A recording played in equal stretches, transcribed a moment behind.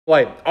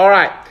All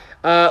right.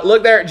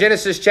 Look there at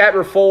Genesis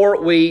chapter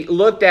 4. We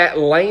looked at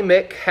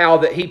Lamech, how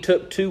that he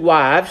took 2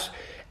 wives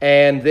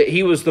and that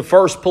he was the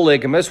first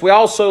polygamist. We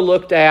also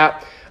looked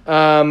at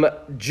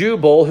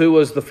Jubal, who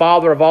was the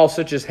father of all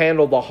such as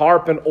handled the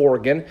harp and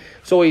organ.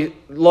 So we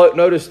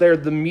notice there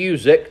the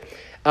music.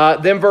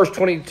 Then verse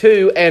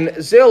 22,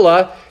 and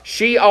Zillah,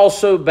 she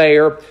also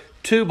bare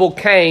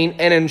Tubal-Cain,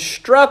 an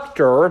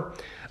instructor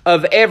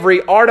of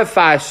every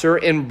artificer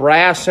in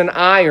brass and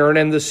iron,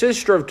 and the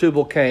sister of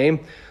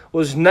Tubal-Cain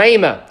was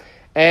Naamah.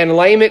 And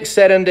Lamech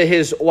said unto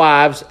his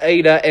wives,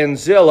 Adah and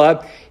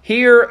Zillah,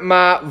 hear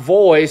my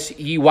voice,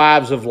 ye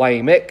wives of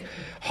Lamech.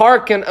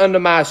 Hearken unto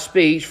my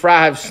speech, for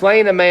I have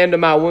slain a man to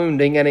my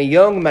wounding, and a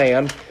young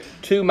man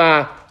to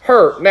my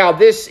hurt. Now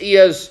this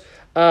is,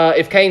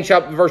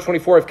 verse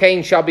 24, if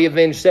Cain shall be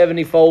avenged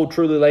 70-fold,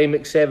 truly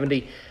Lamech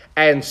 70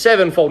 and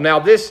 7-fold. Now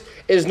this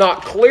is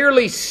not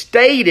clearly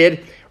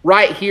stated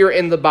right here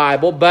in the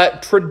Bible,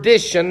 but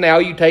tradition, now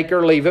you take it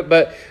or leave it,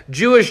 but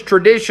Jewish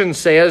tradition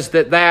says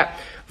that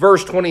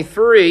verse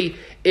 23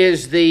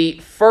 is the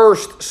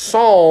first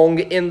song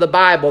in the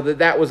Bible,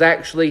 that was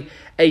actually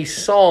a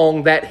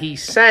song that he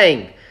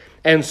sang.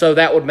 And so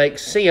that would make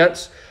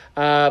sense.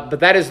 But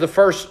that is the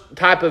first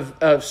type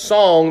of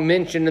song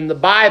mentioned in the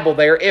Bible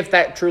there, if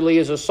that truly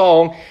is a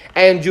song.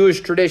 And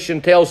Jewish tradition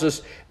tells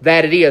us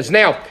that it is.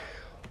 Now,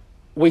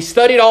 we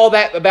studied all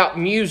that about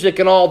music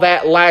and all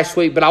that last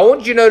week, but I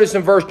want you to notice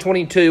in verse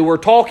 22, we're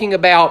talking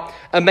about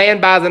a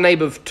man by the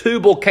name of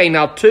Tubal-Cain.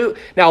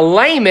 Now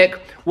Lamech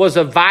was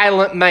a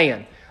violent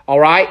man, all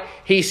right?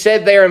 He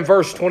said there in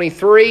verse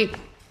 23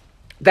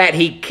 that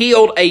he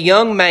killed a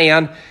young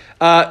man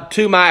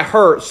to my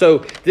hurt. So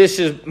this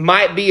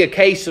might be a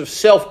case of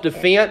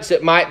self-defense.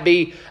 It might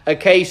be a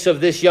case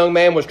of this young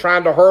man was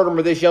trying to hurt him,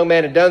 or this young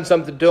man had done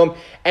something to him,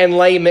 and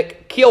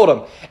Lamech killed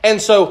him.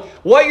 And so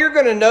what you're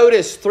going to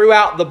notice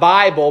throughout the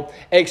Bible,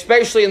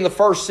 especially in the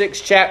first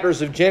 6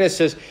 chapters of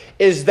Genesis,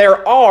 is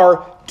there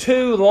are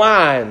 2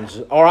 lines,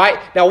 all right?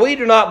 Now, we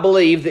do not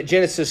believe that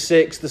Genesis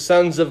 6, the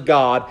sons of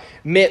God,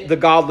 meant the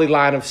godly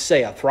line of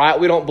Seth, right?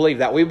 We don't believe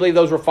that. We believe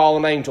those were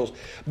fallen angels.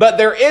 But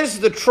there is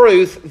the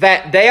truth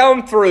that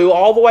down through,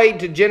 all the way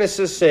to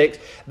Genesis 6,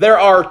 there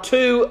are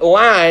 2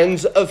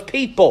 lines of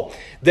people.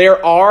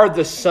 There are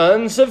the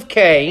sons of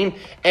Cain,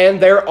 and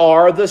there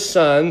are the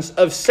sons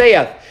of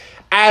Seth.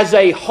 As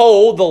a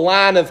whole, the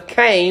line of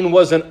Cain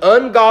was an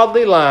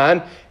ungodly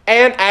line,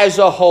 and as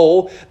a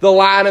whole, the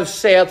line of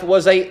Seth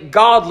was a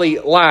godly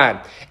line.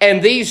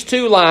 And these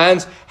 2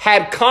 lines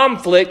had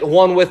conflict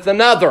one with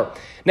another.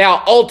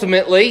 Now,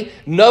 ultimately,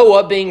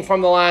 Noah being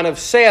from the line of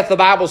Seth, the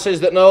Bible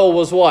says that Noah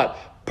was what?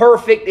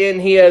 Perfect in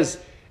his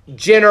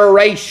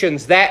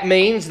generations. That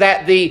means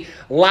that the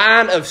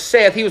line of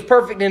Seth, he was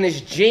perfect in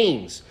his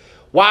genes.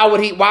 Why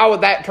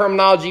would that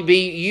terminology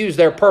be used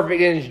there?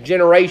 Perfect in his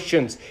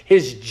generations,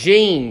 his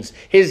genes,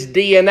 his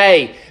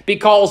DNA.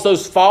 Because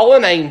those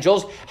fallen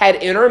angels had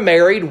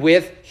intermarried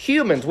with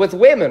humans, with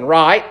women,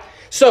 right?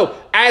 So,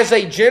 as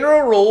a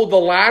general rule, the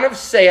line of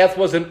Seth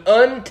was an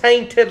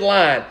untainted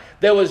line.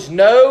 There was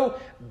no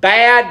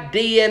bad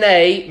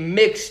DNA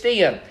mixed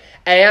in.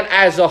 And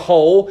as a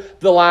whole,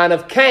 the line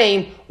of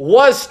Cain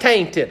was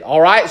tainted.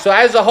 All right? So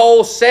as a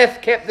whole,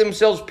 Seth kept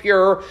themselves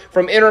pure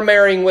from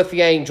intermarrying with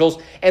the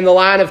angels, and the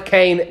line of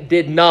Cain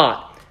did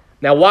not.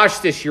 Now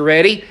watch this. You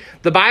ready?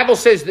 The Bible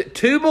says that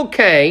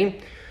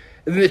Tubal-Cain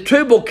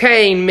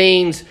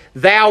means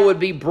thou would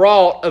be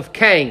brought of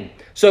Cain.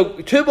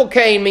 So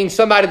Tubal-Cain means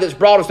somebody that's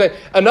brought of Cain.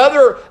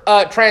 Another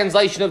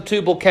translation of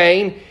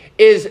Tubal-Cain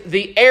is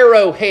the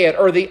arrowhead,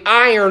 or the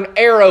iron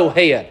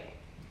arrowhead.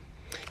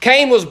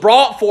 Cain was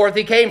brought forth.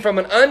 He came from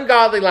an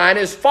ungodly line.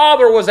 His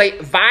father was a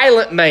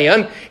violent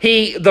man.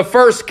 The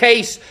first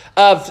case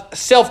of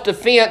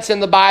self-defense in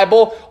the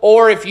Bible,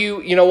 or if you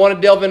want to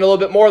delve into a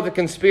little bit more of the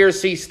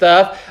conspiracy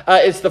stuff,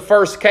 it's the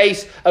first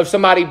case of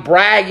somebody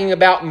bragging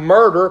about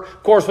murder.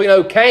 Of course, we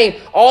know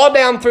Cain, all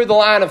down through the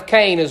line of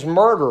Cain, is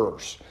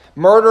murderers.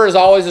 Murder is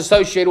always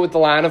associated with the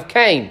line of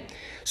Cain.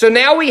 So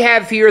now we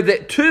have here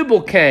that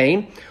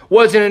Tubal-Cain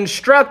was an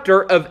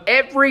instructor of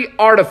every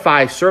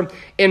artificer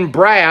in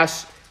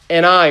brass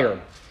and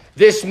iron.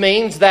 This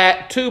means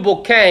that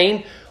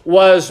Tubal-Cain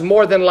was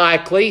more than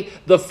likely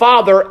the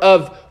father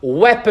of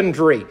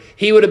weaponry.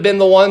 He would have been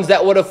the ones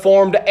that would have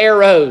formed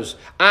arrows,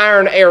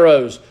 iron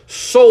arrows,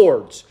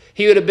 swords.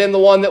 He would have been the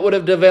one that would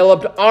have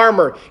developed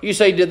armor. You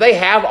say, did they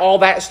have all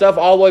that stuff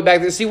all the way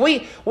back there? See,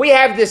 we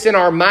have this in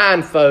our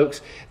mind,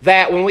 folks,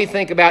 that when we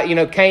think about,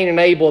 Cain and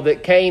Abel,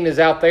 that Cain is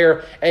out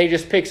there and he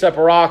just picks up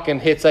a rock and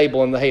hits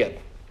Abel in the head.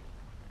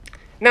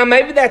 Now,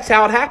 maybe that's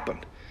how it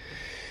happened.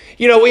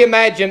 We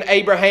imagine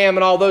Abraham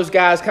and all those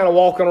guys kind of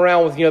walking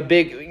around with,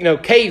 big,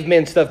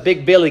 cavemen stuff,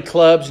 big billy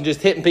clubs and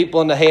just hitting people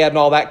in the head and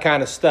all that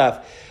kind of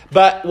stuff.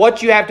 But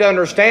what you have to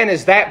understand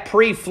is that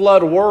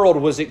pre-flood world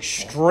was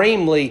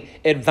extremely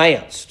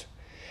advanced.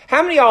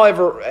 How many of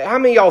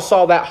y'all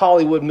saw that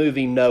Hollywood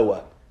movie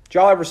Noah? Did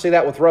y'all ever see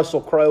that with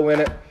Russell Crowe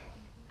in it?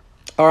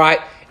 All right.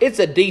 It's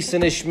a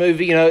decentish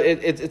movie.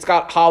 It's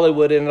got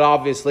Hollywood in it,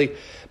 obviously.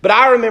 But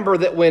I remember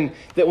that when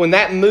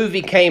that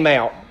movie came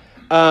out,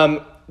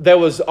 there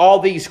was all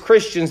these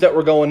Christians that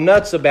were going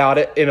nuts about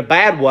it in a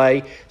bad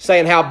way,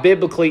 saying how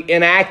biblically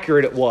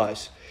inaccurate it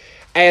was.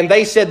 And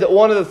they said that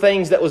one of the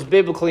things that was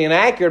biblically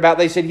inaccurate about it,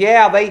 they said,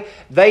 yeah, they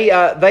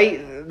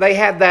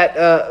had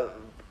that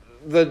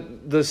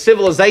the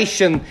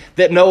civilization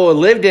that Noah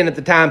lived in at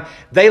the time.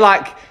 They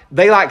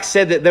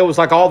said that there was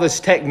like all this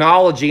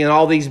technology and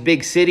all these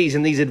big cities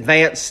and these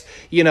advanced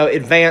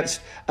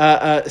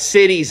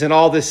cities and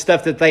all this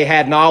stuff that they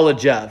had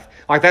knowledge of.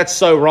 Like, that's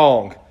so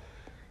wrong.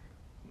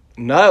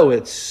 No,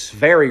 it's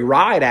very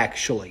right,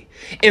 actually.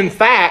 In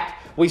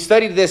fact, we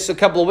studied this a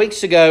couple of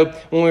weeks ago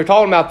when we were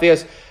talking about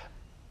this.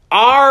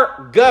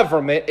 Our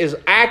government is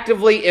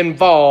actively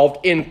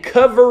involved in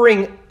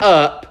covering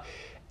up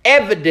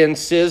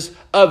evidences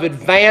of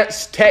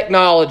advanced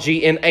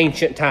technology in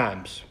ancient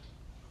times.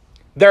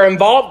 They're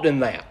involved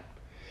in that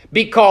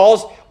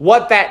because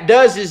what that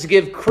does is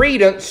give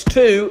credence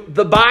to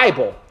the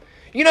Bible.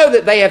 You know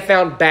that they have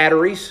found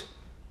batteries.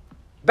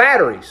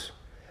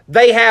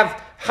 They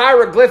have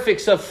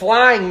hieroglyphics of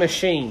flying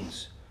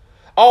machines.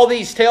 All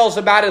these tales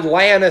about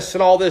Atlantis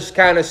and all this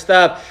kind of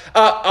stuff.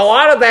 A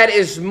lot of that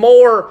is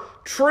more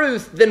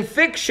truth than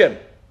fiction.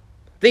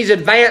 These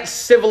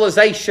advanced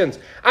civilizations.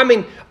 I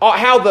mean,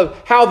 how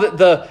did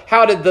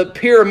the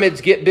pyramids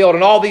get built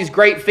and all these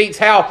great feats?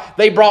 How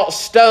they brought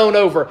stone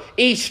over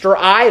Easter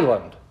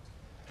Island.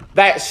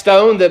 That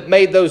stone that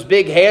made those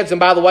big heads. And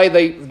by the way,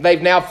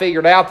 they've now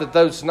figured out that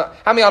those. How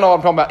many of y'all know what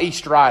I'm talking about?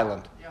 Easter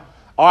Island. Yeah.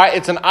 All right,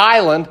 it's an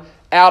island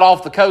out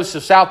off the coast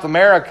of South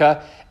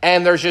America,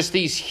 and there's just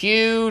these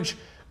huge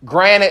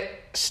granite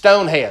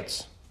stone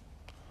heads.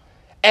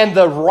 And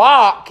the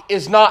rock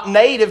is not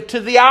native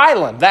to the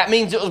island. That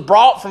means it was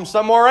brought from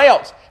somewhere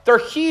else. They're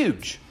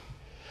huge.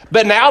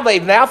 But now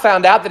they've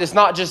found out that it's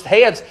not just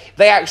heads.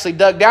 They actually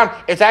dug down.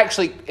 It's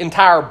actually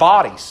entire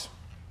bodies.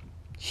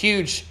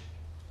 Huge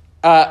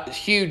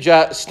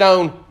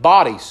stone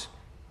bodies.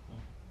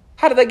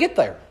 How did they get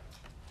there?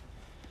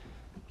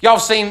 Y'all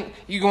seen,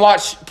 you can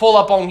pull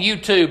up on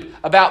YouTube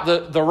about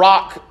the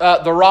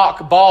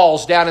rock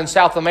balls down in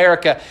South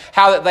America,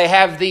 how that they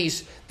have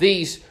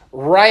these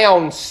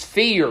round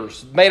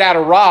spheres made out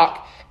of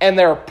rock, and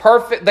they're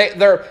perfect.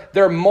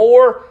 They're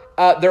more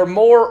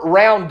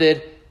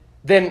rounded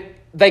than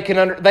they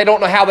can. They don't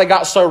know how they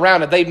got so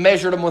rounded. They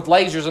measured them with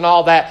lasers and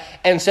all that,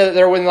 and said that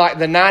they're within like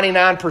the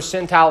 99th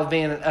percentile of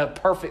being a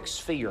perfect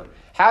sphere.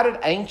 How did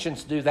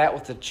ancients do that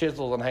with the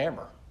chisel and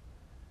hammer?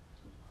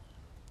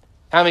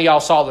 How many of y'all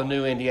saw the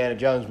new Indiana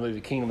Jones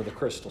movie, Kingdom of the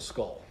Crystal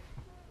Skull?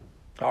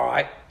 All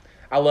right.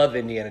 I love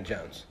Indiana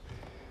Jones.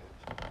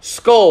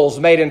 Skulls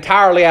made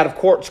entirely out of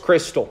quartz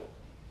crystal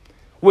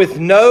with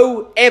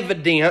no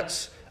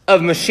evidence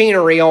of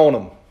machinery on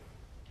them.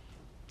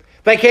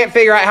 They can't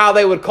figure out how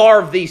they would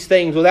carve these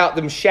things without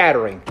them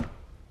shattering.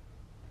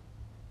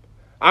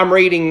 I'm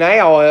reading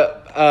now,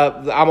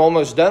 I'm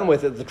almost done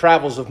with it, the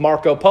travels of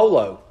Marco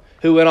Polo,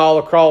 who went all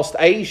across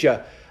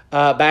Asia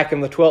back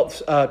in the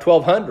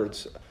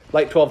 1200s.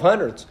 Late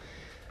 1200s.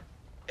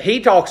 He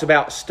talks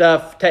about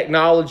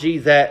technology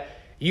that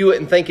you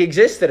wouldn't think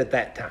existed at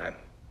that time.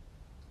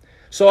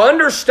 So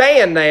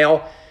understand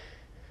now,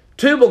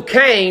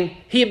 Tubal-Cain,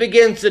 he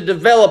begins to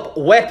develop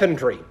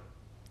weaponry.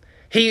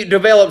 He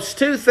develops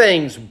two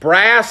things,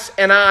 brass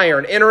and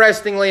iron.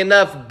 Interestingly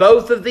enough,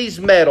 both of these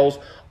metals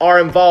are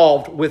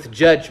involved with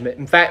judgment.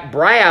 In fact,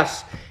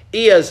 brass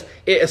is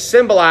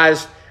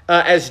symbolized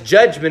as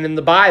judgment in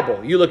the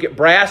Bible. You look at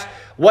brass,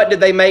 what did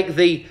they make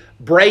the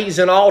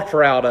brazen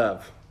altar out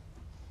of?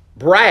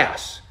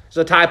 Brass is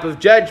a type of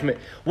judgment.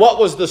 What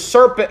was the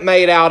serpent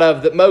made out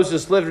of that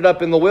Moses lifted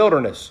up in the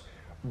wilderness?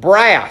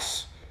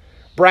 Brass.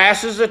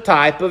 Brass is a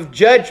type of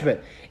judgment.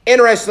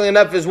 Interestingly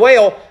enough as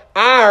well,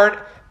 iron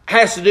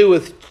has to do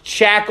with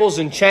shackles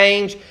and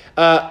chains.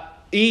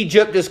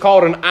 Egypt is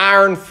called an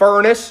iron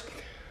furnace.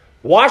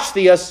 Watch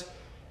this.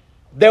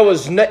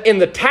 In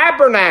the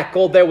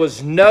tabernacle, there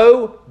was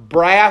no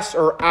brass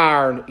or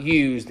iron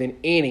used in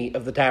any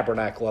of the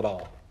tabernacle at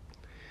all.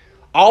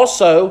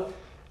 Also,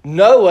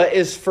 Noah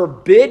is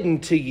forbidden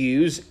to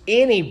use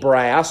any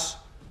brass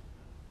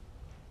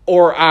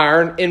or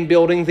iron in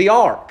building the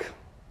ark.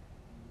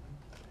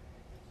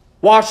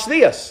 Watch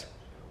this.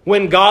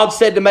 When God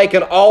said to make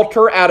an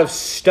altar out of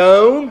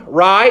stone,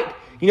 right?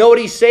 You know what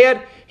he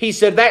said? He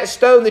said, that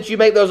stone that you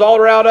make those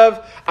altar out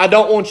of, I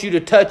don't want you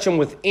to touch them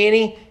with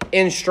any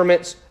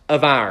instruments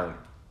of iron.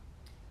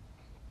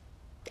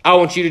 I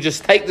want you to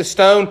just take the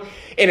stone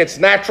in its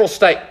natural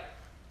state.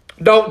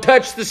 Don't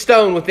touch the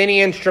stone with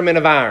any instrument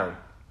of iron.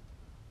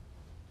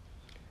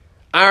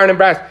 Iron and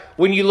brass.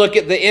 When you look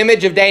at the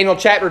image of Daniel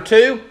chapter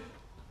 2,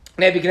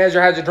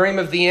 Nebuchadnezzar has a dream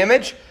of the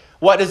image.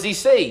 What does he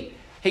see?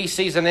 He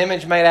sees an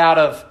image made out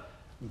of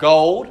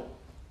gold,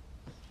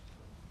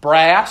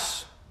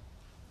 brass,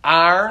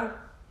 iron,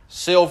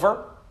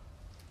 silver,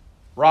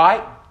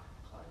 right?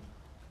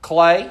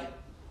 Clay.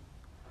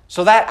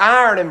 So that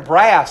iron and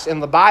brass in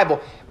the Bible,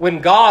 when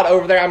God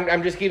over there,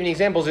 I'm just giving you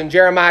examples in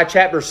Jeremiah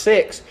chapter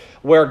 6,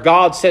 where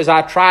God says,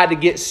 I tried to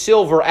get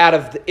silver out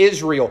of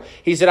Israel.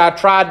 He said,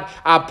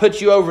 I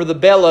put you over the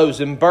bellows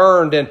and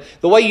burned. And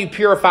the way you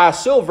purify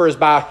silver is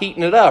by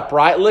heating it up,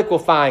 right?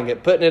 Liquefying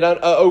it, putting it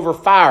over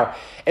fire.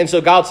 And so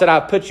God said,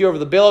 I put you over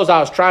the billows. I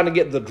was trying to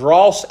get the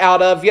dross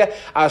out of you.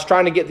 I was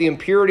trying to get the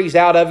impurities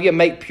out of you,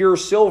 make pure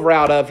silver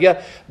out of you.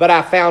 But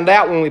I found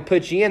out when we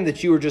put you in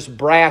that you were just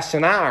brass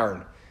and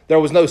iron. There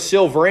was no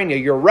silver in you.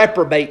 You're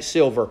reprobate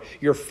silver.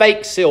 You're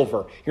fake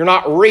silver. You're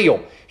not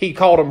real. He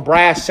called them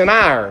brass and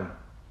iron.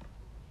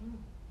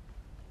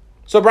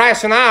 So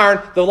brass and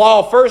iron, the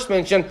law first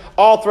mentioned,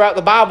 all throughout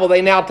the Bible,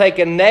 they now take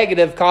a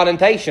negative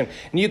connotation.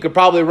 And you could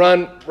probably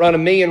run a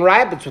million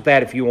rabbits with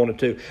that if you wanted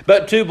to.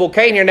 But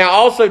Tubal-Cain here. Now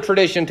also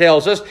tradition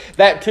tells us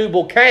that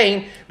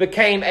Tubal-Cain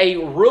became a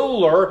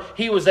ruler.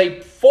 He was a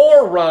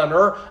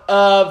forerunner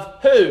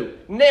of who?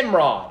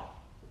 Nimrod.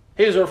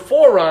 He was a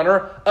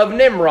forerunner of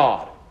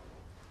Nimrod.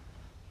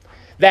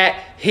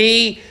 That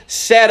he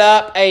set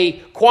up a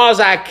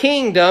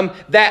quasi-kingdom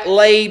that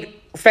laid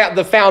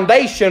the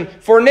foundation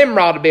for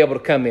Nimrod to be able to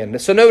come in.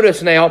 So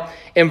notice now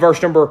in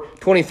verse number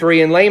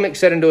 23, and Lamech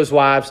said unto his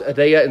wives,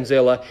 Adah and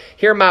Zillah,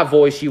 hear my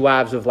voice, ye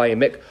wives of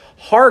Lamech.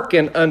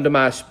 Hearken unto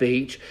my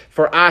speech,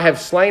 for I have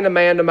slain a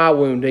man to my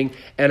wounding,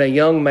 and a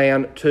young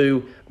man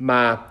to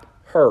my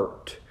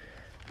hurt.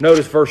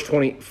 Notice verse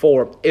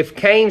 24. If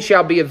Cain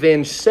shall be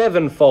avenged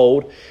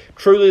sevenfold,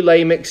 truly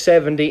Lamech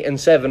 70 and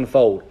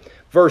sevenfold.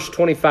 Verse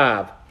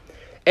 25.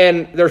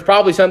 And there's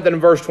probably something in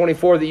verse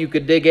 24 that you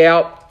could dig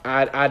out.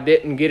 I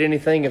didn't get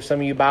anything. If some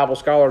of you Bible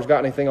scholars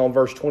got anything on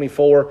verse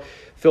 24,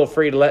 feel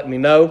free to let me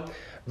know.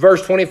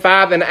 Verse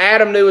 25, and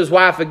Adam knew his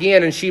wife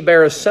again, and she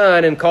bare a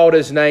son, and called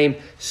his name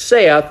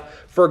Seth.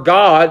 For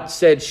God,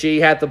 said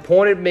she, hath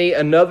appointed me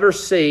another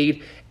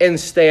seed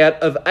instead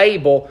of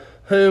Abel,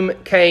 whom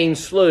Cain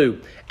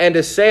slew. And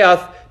to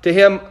Seth, to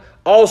him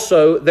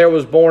also there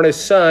was born a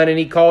son, and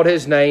he called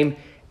his name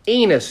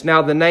Enos.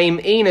 Now the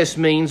name Enos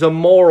means a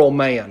moral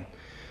man.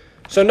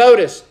 So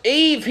notice,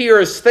 Eve here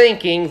is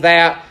thinking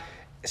that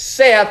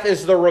Seth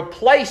is the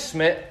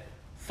replacement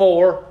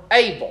for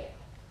Abel.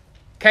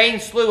 Cain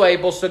slew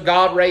Abel, so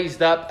God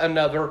raised up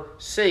another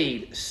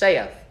seed,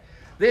 Seth.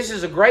 This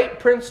is a great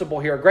principle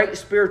here, a great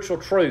spiritual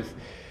truth.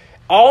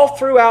 All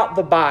throughout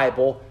the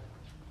Bible,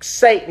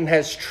 Satan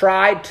has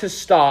tried to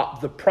stop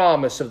the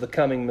promise of the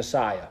coming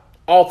Messiah.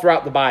 All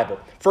throughout the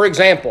Bible. For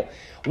example,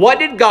 what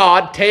did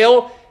God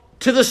tell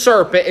to the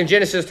serpent in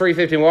Genesis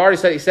 3:15? We already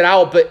said, he said, I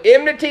will put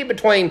enmity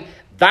between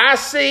thy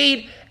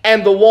seed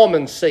and the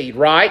woman's seed,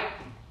 right?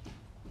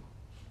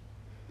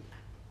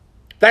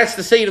 That's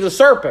the seed of the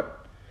serpent.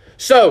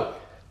 So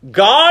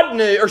Satan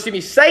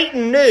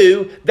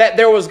knew that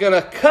there was going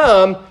to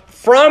come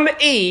from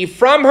Eve,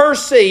 from her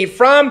seed,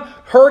 from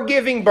her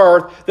giving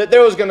birth, that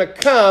there was going to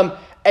come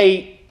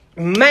a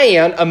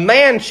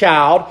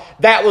man-child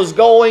that was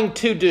going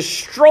to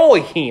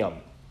destroy him.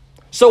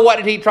 So what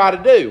did he try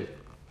to do?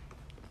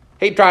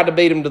 He tried to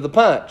beat him to the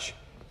punch.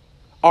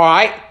 All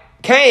right,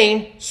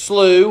 Cain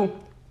slew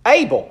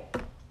Abel.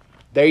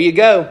 There you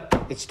go.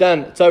 It's done.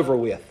 It's over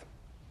with.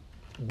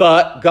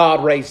 But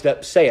God raised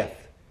up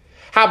Seth.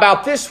 How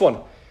about this one?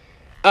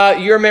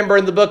 You remember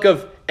in the book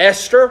of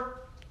Esther,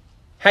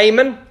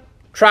 Haman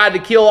tried to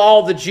kill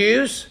all the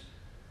Jews,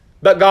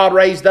 but God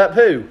raised up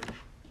who?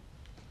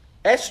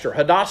 Esther,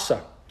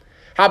 Hadassah.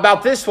 How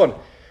about this one?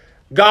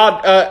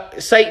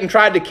 Satan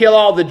tried to kill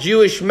all the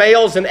Jewish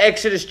males in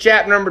Exodus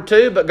chapter number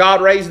 2, but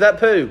God raised up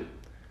who?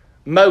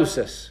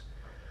 Moses.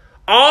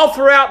 All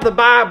throughout the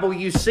Bible,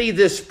 you see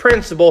this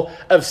principle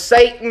of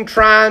Satan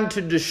trying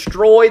to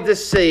destroy the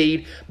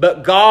seed,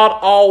 but God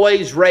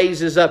always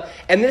raises up.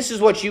 And this is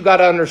what you got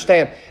to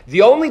understand.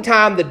 The only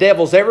time the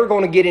devil's ever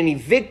going to get any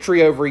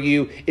victory over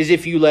you is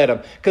if you let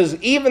him.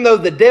 Because even though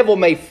the devil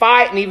may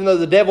fight, and even though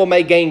the devil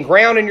may gain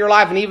ground in your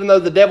life, and even though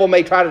the devil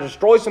may try to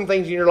destroy some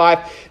things in your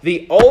life,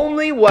 the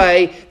only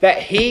way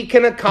that he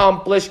can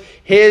accomplish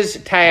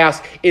his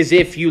task is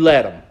if you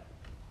let him.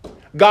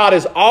 God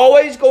is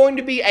always going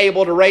to be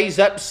able to raise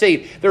up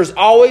seed. There's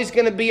always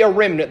going to be a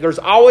remnant. There's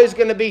always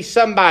going to be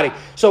somebody.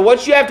 So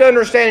what you have to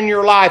understand in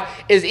your life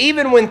is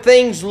even when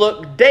things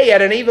look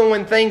dead and even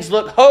when things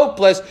look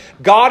hopeless,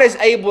 God is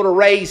able to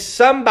raise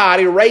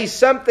somebody, raise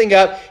something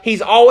up.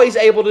 He's always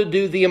able to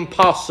do the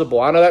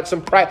impossible. I know that's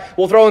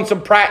we'll throw in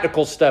some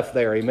practical stuff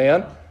there,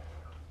 amen?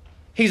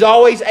 He's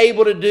always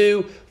able to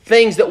do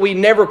things that we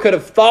never could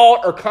have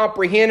thought or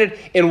comprehended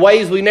in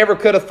ways we never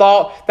could have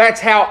thought.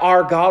 That's how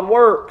our God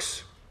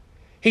works.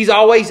 He's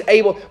always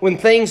able, when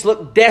things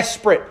look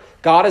desperate,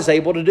 God is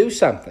able to do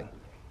something.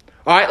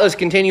 All right, let's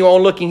continue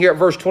on looking here at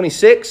verse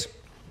 26.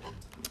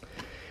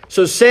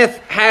 So Seth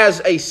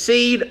has a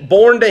seed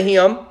born to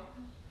him.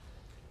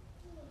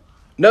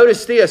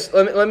 Notice this.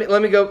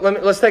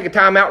 Let's take a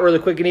time out really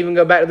quick and even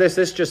go back to this.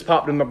 This just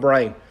popped in my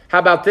brain. How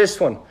about this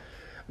one?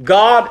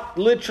 God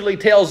literally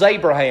tells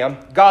Abraham,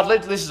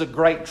 this is a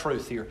great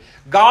truth here.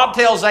 God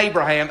tells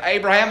Abraham, I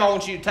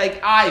want you to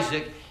take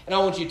Isaac and I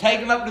want you to take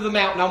him up to the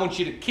mountain. I want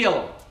you to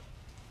kill him.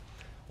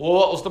 Well,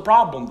 what was the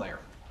problem there?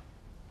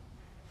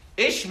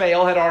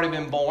 Ishmael had already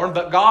been born,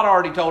 but God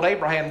already told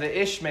Abraham that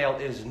Ishmael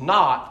is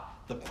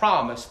not the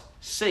promised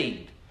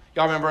seed.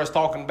 Y'all remember us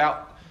talking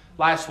about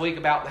last week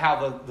about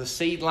how the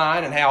seed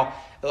line and how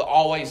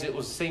always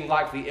seemed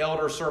like the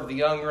elder served the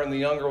younger and the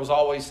younger was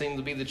always seemed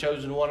to be the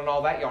chosen one and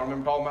all that. Y'all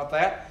remember talking about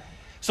that?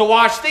 So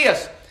watch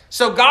this.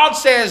 So God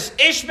says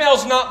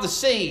Ishmael's not the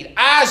seed.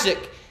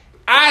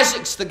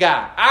 Isaac's the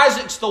guy.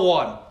 Isaac's the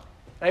one.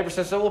 And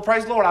Abraham says, well,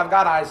 praise the Lord, I've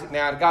got Isaac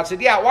now. And God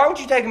said, yeah, why don't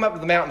you take him up to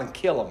the mountain and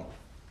kill him?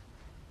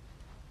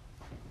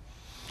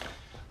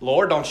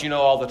 Lord, don't you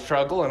know all the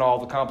struggle and all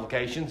the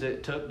complications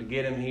it took to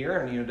get him here?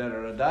 And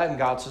And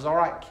God says, all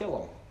right,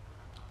 kill him.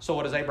 So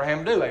what does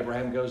Abraham do?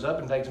 Abraham goes up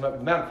and takes him up to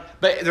the mountain.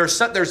 But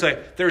there's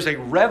a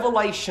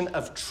revelation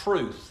of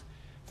truth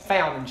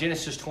found in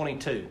Genesis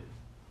 22.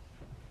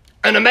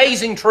 An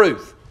amazing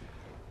truth.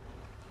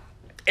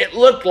 It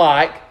looked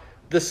like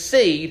the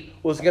seed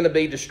was going to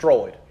be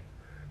destroyed.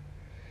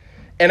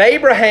 And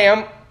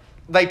Abraham,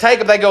 they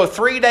go a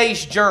 3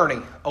 days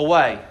journey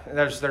away.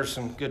 There's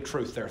some good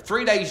truth there.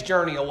 3 days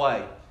journey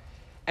away.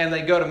 And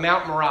they go to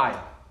Mount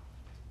Moriah.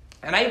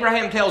 And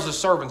Abraham tells his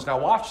servants, now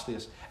watch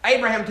this.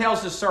 Abraham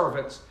tells his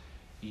servants,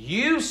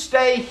 you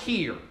stay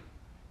here.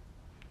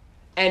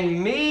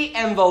 And me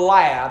and the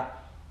lad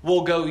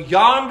will go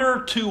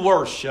yonder to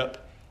worship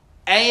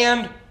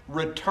and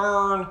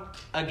return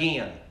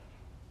again.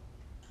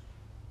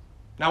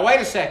 Now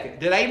wait a second.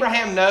 Did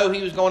Abraham know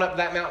he was going up to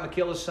that mountain to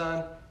kill his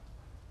son?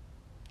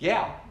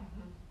 Yeah.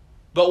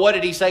 But what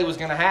did he say was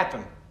going to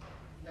happen?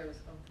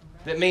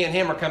 That me and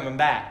him are coming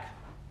back.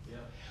 Yeah.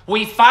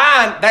 We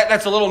find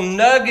that's a little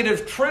nugget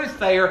of truth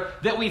there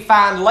that we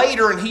find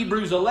later in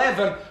Hebrews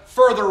 11,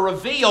 further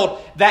revealed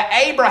that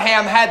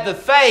Abraham had the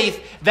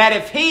faith that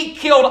if he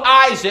killed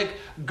Isaac,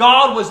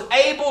 God was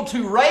able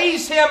to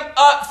raise him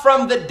up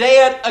from the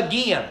dead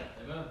again.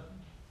 Amen.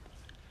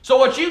 So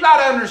what you got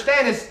to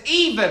understand is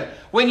even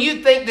when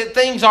you think that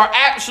things are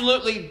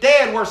absolutely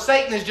dead, where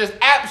Satan has just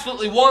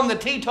absolutely won the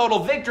teetotal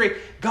victory,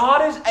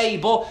 God is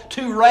able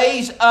to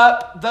raise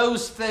up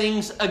those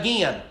things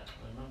again.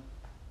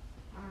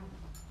 Amen.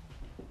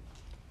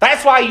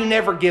 That's why you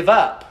never give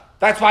up.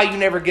 That's why you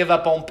never give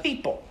up on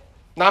people.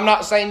 Now, I'm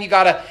not saying you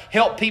got to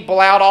help people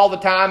out all the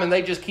time and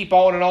they just keep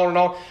on and on and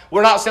on.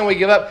 We're not saying we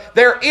give up.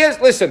 There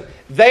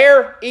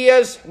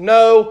is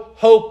no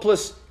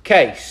hopeless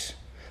case.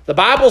 The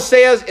Bible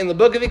says in the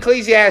book of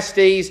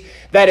Ecclesiastes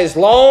that as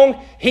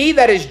long he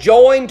that is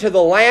joined to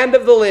the land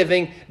of the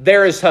living,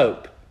 there is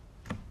hope.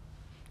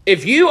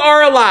 If you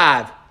are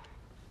alive,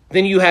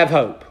 then you have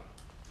hope.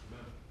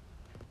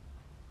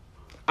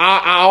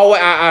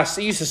 I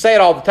used to say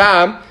it all the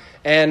time,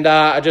 and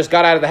I just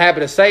got out of the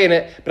habit of saying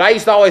it. But I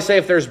used to always say,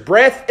 if there's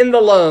breath in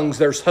the lungs,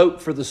 there's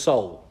hope for the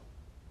soul.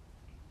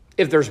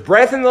 If there's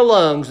breath in the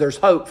lungs, there's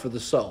hope for the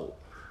soul.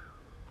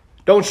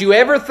 Don't you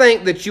ever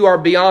think that you are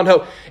beyond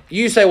hope.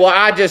 You say, well,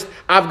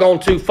 I've gone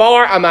too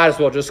far. I might as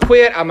well just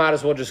quit. I might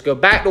as well just go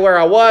back to where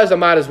I was. I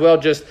might as well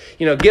just,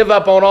 give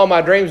up on all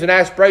my dreams and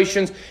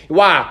aspirations.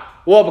 Why?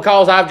 Well,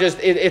 because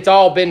it's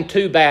all been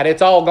too bad.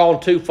 It's all gone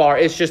too far.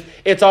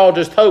 It's all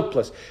just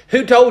hopeless.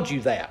 Who told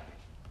you that?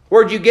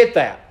 Where'd you get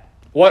that?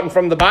 Wasn't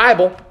from the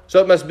Bible, so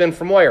it must have been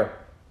from where?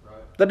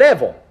 Right. The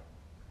devil.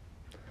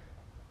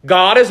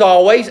 God is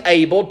always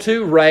able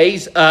to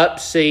raise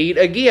up seed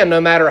again, no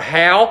matter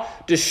how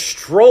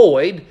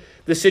destroyed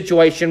the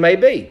situation may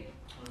be.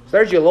 So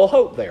there's your little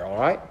hope there, all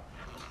right?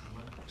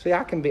 See,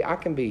 I can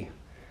be.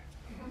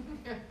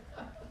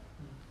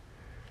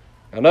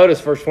 Now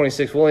notice verse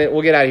 26.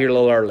 We'll get out of here a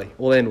little early.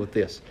 We'll end with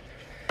this.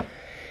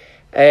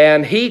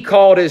 And he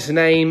called his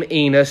name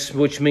Enos,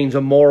 which means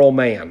a moral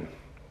man.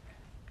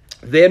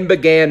 Then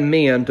began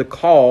men to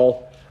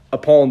call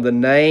upon the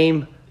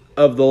name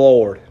of the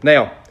Lord.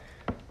 Now,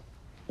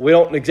 we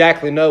don't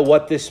exactly know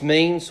what this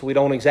means. We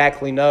don't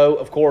exactly know,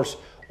 of course,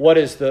 what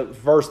is the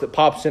verse that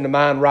pops into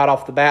mind right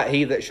off the bat?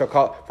 He that shall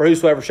call, for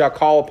whosoever shall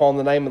call upon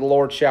the name of the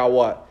Lord shall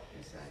what?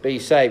 Be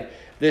saved.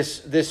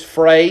 This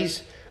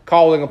phrase,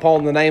 calling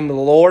upon the name of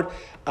the Lord,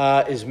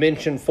 is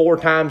mentioned 4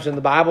 times in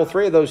the Bible.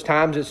 3 of those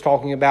times it's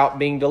talking about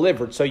being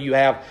delivered. So you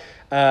have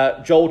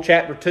Joel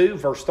chapter 2,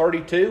 verse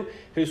 32.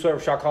 Whosoever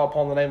shall call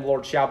upon the name of the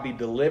Lord shall be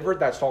delivered.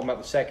 That's talking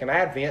about the second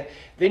advent.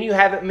 Then you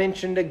have it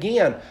mentioned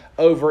again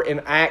over in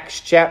Acts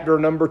chapter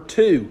number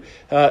 2.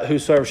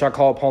 Whosoever shall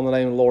call upon the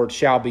name of the Lord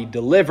shall be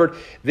delivered.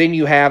 Then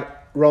you have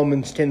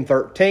Romans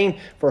 10:13.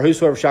 For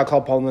whosoever shall call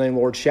upon the name of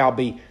the Lord shall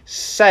be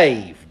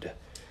saved.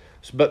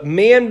 But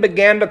men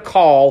began to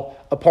call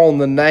upon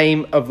the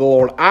name of the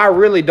Lord. I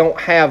really don't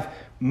have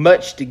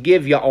much to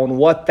give you on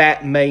what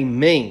that may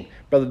mean.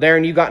 Brother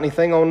Darren, you got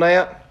anything on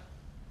that?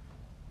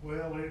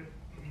 Well, it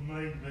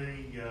may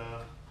be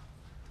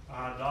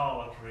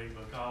idolatry,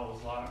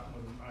 because like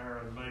when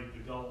Aaron made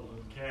the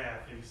golden calf,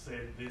 he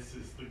said, this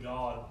is the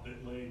God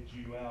that led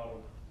you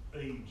out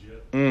of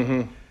Egypt.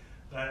 Mm-hmm.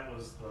 That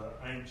was the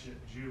ancient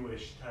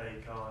Jewish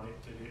take on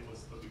it, that it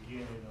was the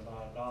beginning of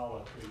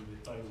idolatry,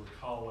 that they were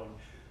calling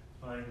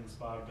things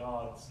by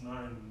God's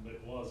name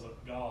that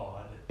wasn't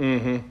God.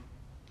 Mm-hmm.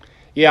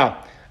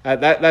 Yeah.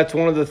 That's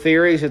one of the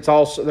theories. There's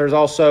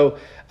also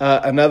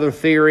another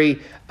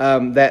theory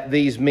that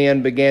these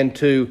men began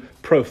to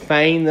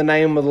profane the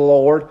name of the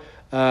Lord.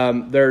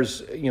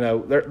 There's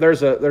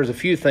a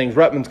few things.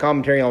 Ruttman's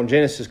commentary on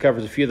Genesis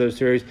covers a few of those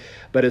theories,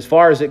 but as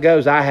far as it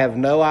goes, I have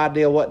no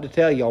idea what to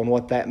tell you on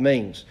what that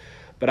means.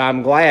 But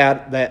I'm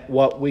glad that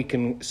what we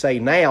can say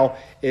now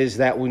is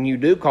that when you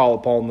do call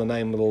upon the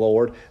name of the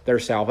Lord,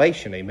 there's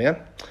salvation. Amen.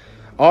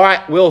 All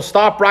right, we'll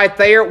stop right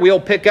there. We'll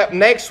pick up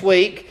next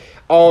week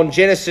on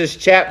Genesis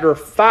chapter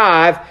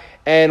 5,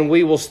 and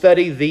we will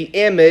study the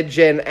image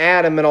and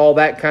Adam and all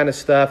that kind of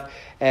stuff.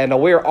 And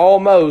we're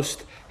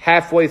almost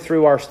halfway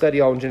through our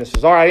study on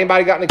Genesis. All right,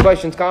 anybody got any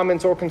questions,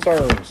 comments, or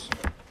concerns?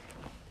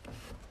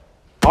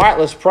 All right,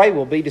 let's pray.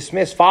 We'll be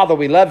dismissed. Father,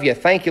 we love you.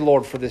 Thank you,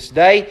 Lord, for this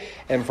day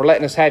and for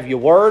letting us have your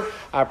word.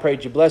 I pray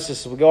that you bless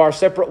us as we go our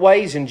separate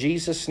ways. In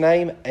Jesus'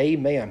 name,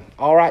 amen.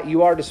 All right,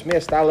 you are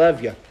dismissed. I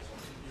love you.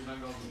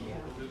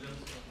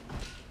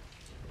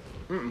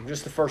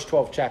 Just the first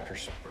 12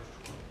 chapters.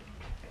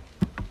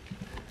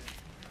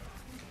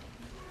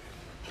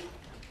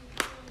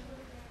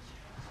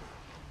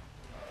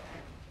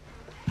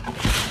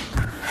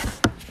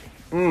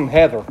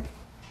 Heather.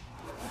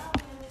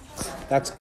 That's